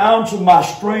every ounce of my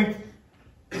strength,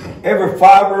 every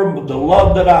fiber of the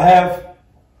love that I have,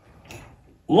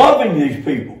 loving these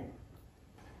people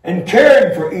and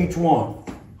caring for each one.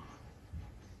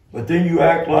 But then you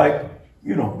act like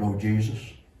you don't know Jesus.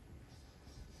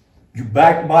 You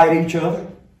backbite each other.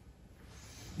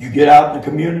 You get out in the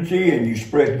community and you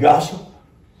spread gossip.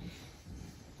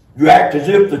 You act as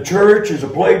if the church is a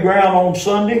playground on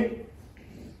Sunday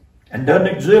and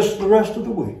doesn't exist the rest of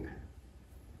the week.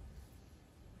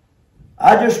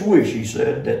 I just wish, he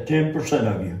said, that 10%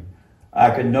 of you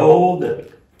I could know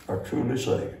that are truly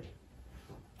saved.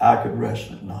 I could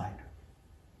rest at night.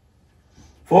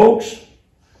 Folks,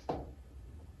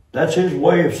 that's his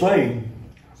way of saying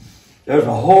there's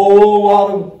a whole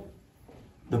lot of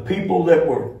the people that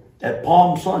were at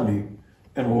Palm Sunday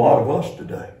and a lot of us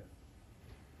today.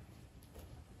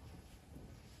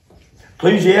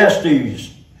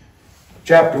 Ecclesiastes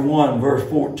chapter 1 verse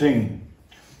 14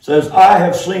 says, I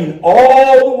have seen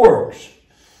all the works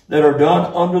that are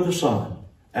done under the sun,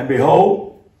 and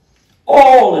behold,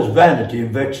 all is vanity and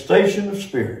vexation of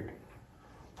spirit,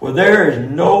 for there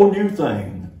is no new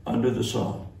thing under the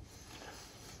sun.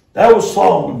 That was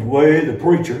Solomon's way, the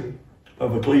preacher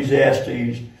of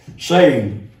Ecclesiastes,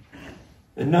 saying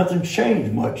that nothing's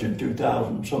changed much in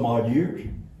 2,000 some odd years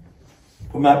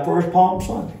from that first Palm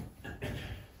Sunday.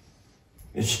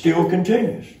 It still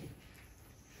continues.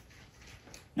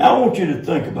 Now I want you to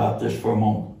think about this for a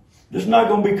moment. This is not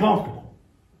going to be comfortable.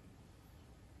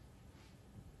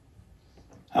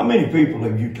 How many people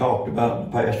have you talked about in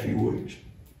the past few weeks?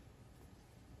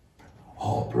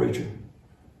 Oh, preacher,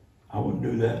 I wouldn't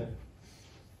do that.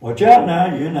 Watch out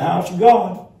now, you're in the house of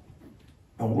God.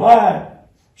 Don't lie,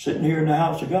 sitting here in the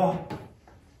house of God.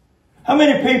 How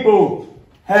many people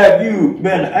have you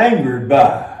been angered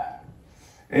by?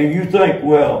 And you think,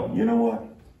 well, you know what?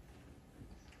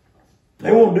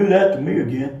 They won't do that to me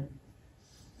again.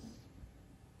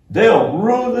 They'll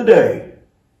rue the day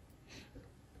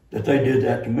that they did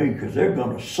that to me because they're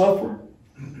going to suffer.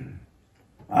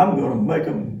 I'm going to make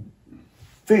them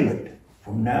feel it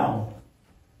from now on.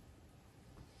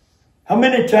 How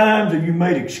many times have you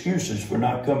made excuses for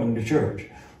not coming to church?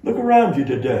 Look around you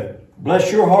today.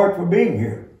 Bless your heart for being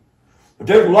here. But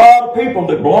there's a lot of people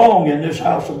that belong in this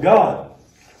house of God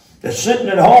that's sitting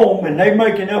at home and they're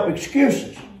making up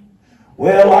excuses.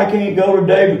 Well, I can't go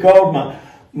today because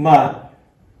my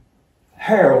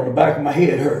hair on the back of my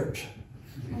head hurts.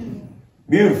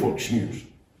 Beautiful excuse.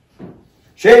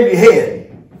 Shave your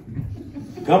head.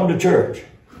 Come to church.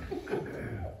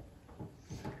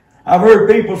 I've heard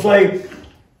people say,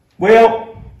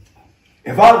 well,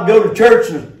 if I go to church,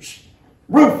 the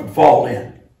roof would fall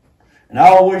in. And I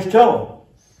always tell them,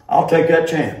 I'll take that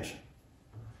chance.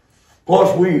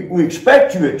 Plus, we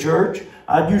expect you at church.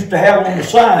 I used to have on the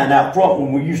sign out front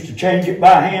when we used to change it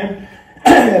by hand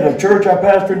at a church I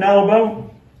pastored in Alabama.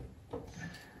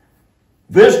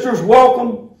 Visitors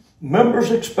welcome,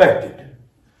 members expected.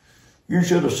 You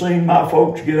should have seen my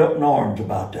folks get up in arms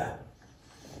about that.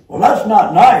 Well, that's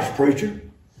not nice, preacher.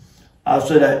 I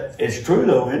said, it's true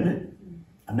though, isn't it?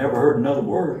 I never heard another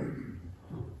word.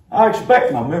 I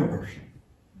expect my members.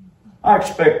 I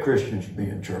expect Christians to be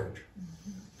in church.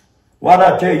 Why did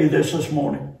I tell you this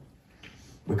morning?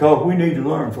 Because we need to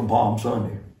learn from Palm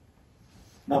Sunday.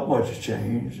 Not much has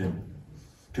changed in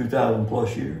 2,000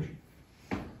 plus years.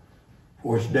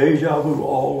 For it's deja vu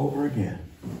all over again.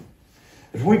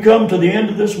 As we come to the end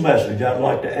of this message, I'd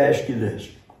like to ask you this.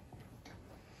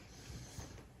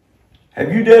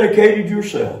 Have you dedicated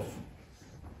yourself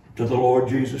to the Lord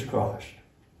Jesus Christ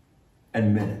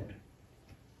and meant it?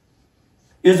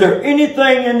 Is there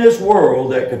anything in this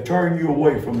world that could turn you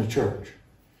away from the church?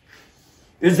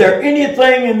 Is there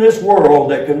anything in this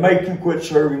world that can make you quit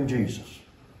serving Jesus?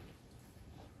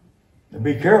 Now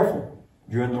be careful,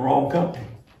 you're in the wrong company.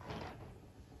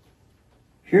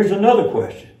 Here's another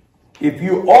question. If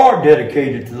you are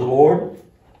dedicated to the Lord,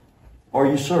 are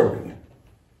you serving Him?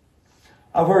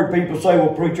 I've heard people say,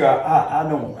 well, preacher, I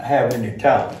don't have any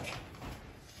talents.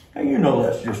 And you know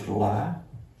that's just a lie.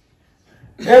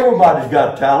 Everybody's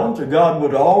got talents, and God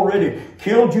would have already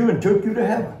killed you and took you to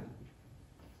heaven.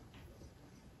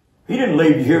 He didn't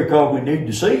leave you here because we need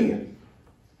to see you.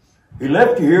 He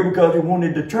left you here because He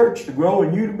wanted the church to grow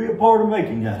and you to be a part of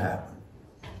making that happen.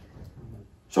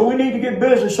 So we need to get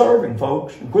busy serving,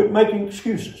 folks, and quit making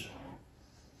excuses.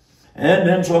 And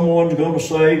then someone's going to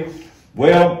say,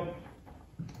 well,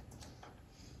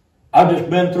 I've just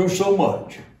been through so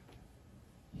much.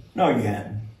 No, you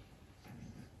haven't.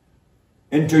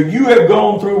 Until you have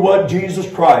gone through what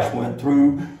Jesus Christ went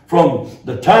through from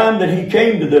the time that He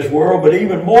came to this world, but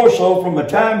even more so from the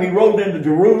time He rode into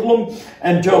Jerusalem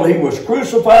until He was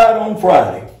crucified on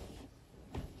Friday.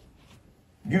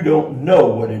 You don't know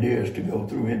what it is to go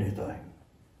through anything.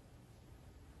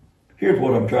 Here's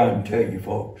what I'm trying to tell you,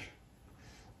 folks.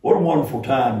 What a wonderful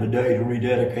time today to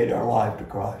rededicate our life to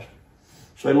Christ.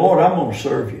 Say, Lord, I'm going to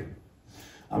serve you.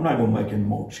 I'm not going to make any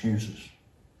more excuses.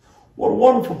 What a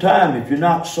wonderful time if you're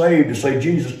not saved to say,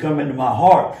 Jesus, come into my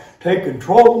heart. Take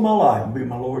control of my life and be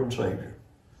my Lord and Savior.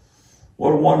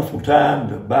 What a wonderful time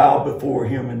to bow before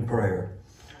Him in prayer.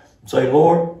 Say,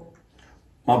 Lord,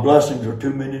 my blessings are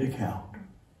too many to count.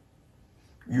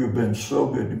 You have been so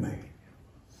good to me.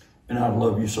 And I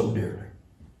love you so dearly.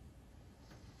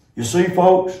 You see,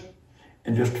 folks,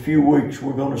 in just a few weeks,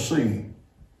 we're going to see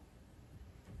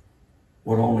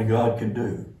what only God can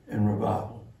do in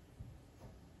revival.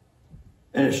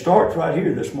 And it starts right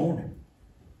here this morning.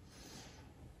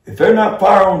 If there's not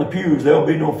fire on the pews, there'll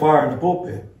be no fire in the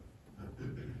pulpit.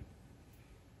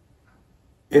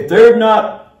 If there's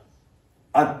not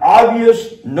an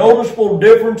obvious, noticeable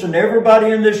difference in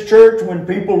everybody in this church when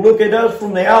people look at us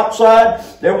from the outside,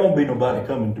 there won't be nobody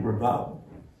coming to revival,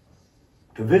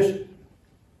 to visit.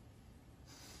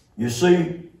 You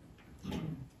see,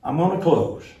 I'm going to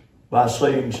close by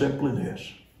saying simply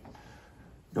this.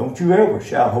 Don't you ever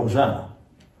shout Hosanna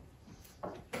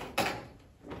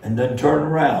and then turn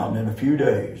around in a few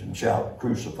days and shout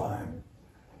crucify Him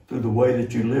through the way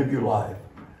that you live your life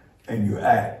and you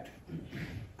act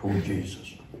toward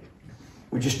Jesus.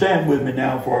 Would you stand with me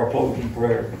now for our closing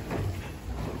prayer?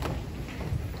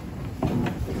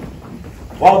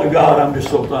 Father God, I'm just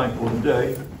so thankful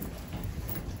today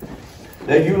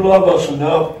that you love us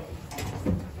enough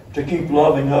to keep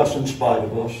loving us in spite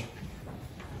of us.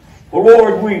 Well,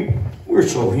 Lord, we're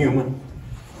so human.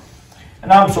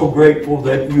 And I'm so grateful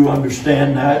that you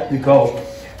understand that, because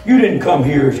you didn't come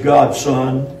here as God's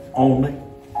son only.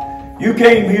 You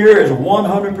came here as a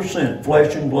 100%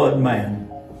 flesh and blood man.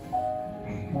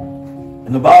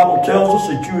 And the Bible tells us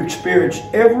that you experienced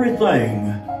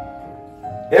everything,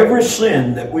 every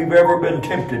sin that we've ever been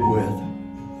tempted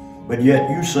with, but yet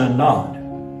you sinned not.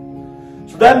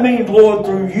 So that means, Lord,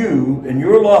 through you and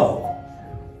your love,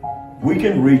 we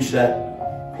can reach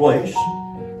that place.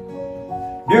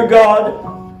 Dear God,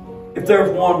 if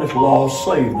there's one that's lost,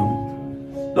 save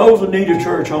them. Those that need a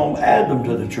church home, add them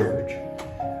to the church.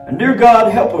 And dear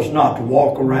God, help us not to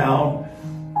walk around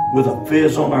with a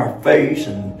fizz on our face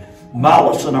and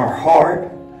malice in our heart.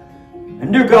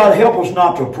 And dear God, help us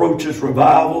not to approach this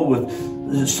revival with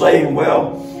saying,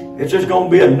 well, it's just going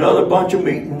to be another bunch of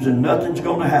meetings and nothing's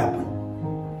going to happen.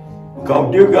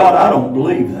 Because, dear God, I don't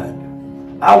believe that.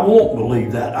 I won't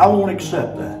believe that. I won't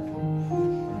accept that.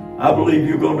 I believe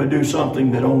you're going to do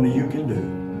something that only you can do.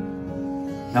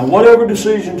 Now, whatever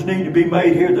decisions need to be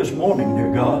made here this morning,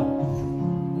 dear God,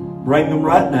 bring them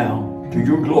right now to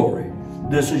your glory.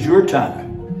 This is your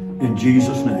time. In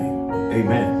Jesus' name,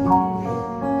 amen.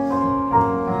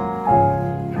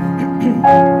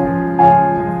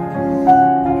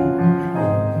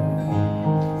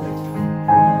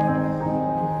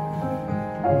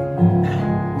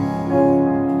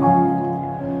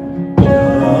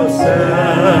 Just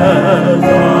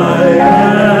as